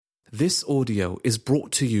This audio is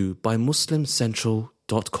brought to you by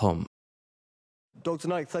MuslimCentral.com. Dr.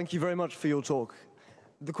 Naik, thank you very much for your talk.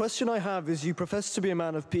 The question I have is, you profess to be a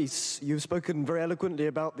man of peace. You've spoken very eloquently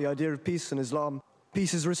about the idea of peace in Islam.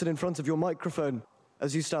 Peace is written in front of your microphone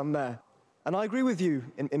as you stand there. And I agree with you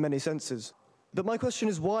in many senses. But my question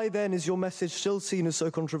is, why then is your message still seen as so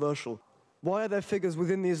controversial? Why are there figures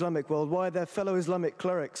within the Islamic world, why are there fellow Islamic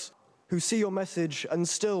clerics who see your message and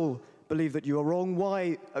still believe that you are wrong?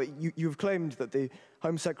 Why, you've claimed that the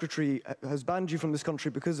Home Secretary has banned you from this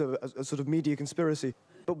country because of a sort of media conspiracy.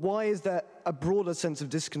 But why is there a broader sense of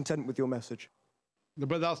discontent with your message? The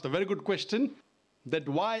brother asked a very good question, that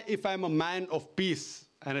why, if I'm a man of peace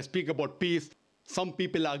and I speak about peace, some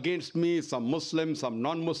people are against me, some Muslims, some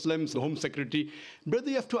non-Muslims, the Home Secretary. Brother,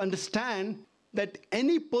 you have to understand that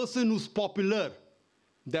any person who's popular,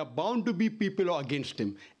 there are bound to be people who are against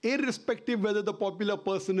him, irrespective whether the popular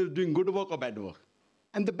person is doing good work or bad work.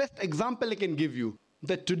 And the best example I can give you,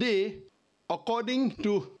 that today, according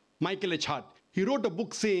to Michael H. Hart, he wrote a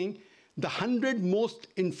book saying the 100 most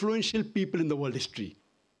influential people in the world history.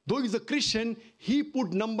 Though he's a Christian, he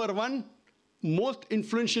put number one most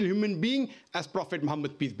influential human being as Prophet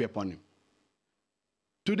Muhammad, peace be upon him.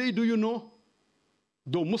 Today, do you know,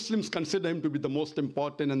 though Muslims consider him to be the most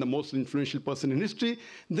important and the most influential person in history,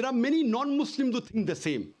 there are many non-Muslims who think the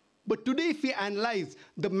same. But today, if we analyze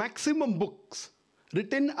the maximum books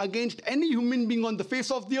written against any human being on the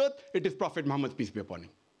face of the earth, it is Prophet Muhammad, peace be upon him.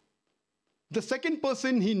 The second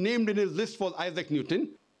person he named in his list was Isaac Newton,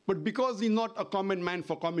 but because he's not a common man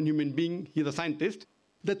for common human being, he's a scientist.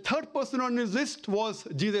 The third person on his list was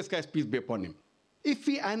Jesus Christ, peace be upon him. If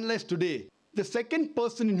we analyze today, the second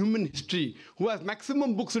person in human history who has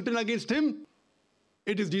maximum books written against him,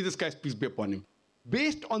 it is Jesus Christ, peace be upon him.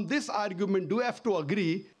 Based on this argument, do we have to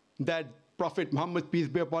agree that Prophet Muhammad, peace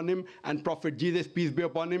be upon him, and Prophet Jesus, peace be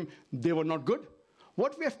upon him, they were not good?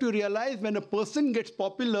 What we have to realize, when a person gets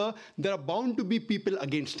popular, there are bound to be people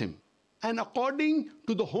against him. And according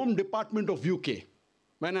to the Home Department of UK,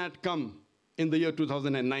 when I had come in the year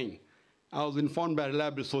 2009, I was informed by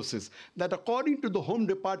reliable sources that according to the Home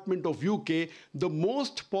Department of UK, the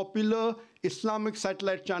most popular Islamic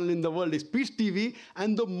satellite channel in the world is Peace TV,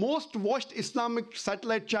 and the most watched Islamic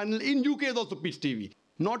satellite channel in UK is also Peace TV.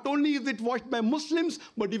 Not only is it watched by Muslims,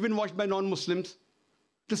 but even watched by non-Muslims.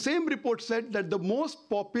 The same report said that the most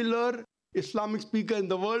popular Islamic speaker in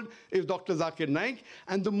the world is Dr. Zakir Naik,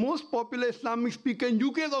 and the most popular Islamic speaker in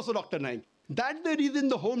UK is also Dr. Naik. That's the reason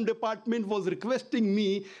the Home Department was requesting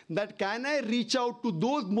me that can I reach out to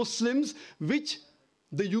those Muslims which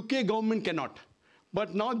the UK government cannot.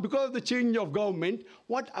 But now, because of the change of government,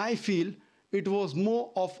 what I feel, it was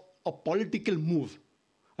more of a political move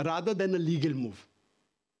rather than a legal move.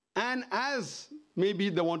 And as maybe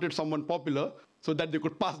they wanted someone popular so that they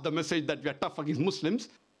could pass the message that we are tough against Muslims,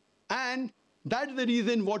 and that's the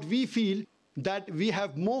reason what we feel, that we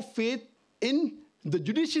have more faith in the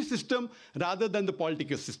judicial system rather than the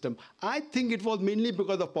political system. I think it was mainly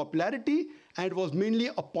because of popularity, and it was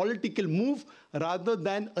mainly a political move rather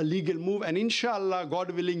than a legal move. And inshallah,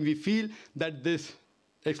 God willing, we feel that this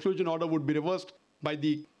exclusion order would be reversed by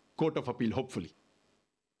the Court of Appeal, hopefully.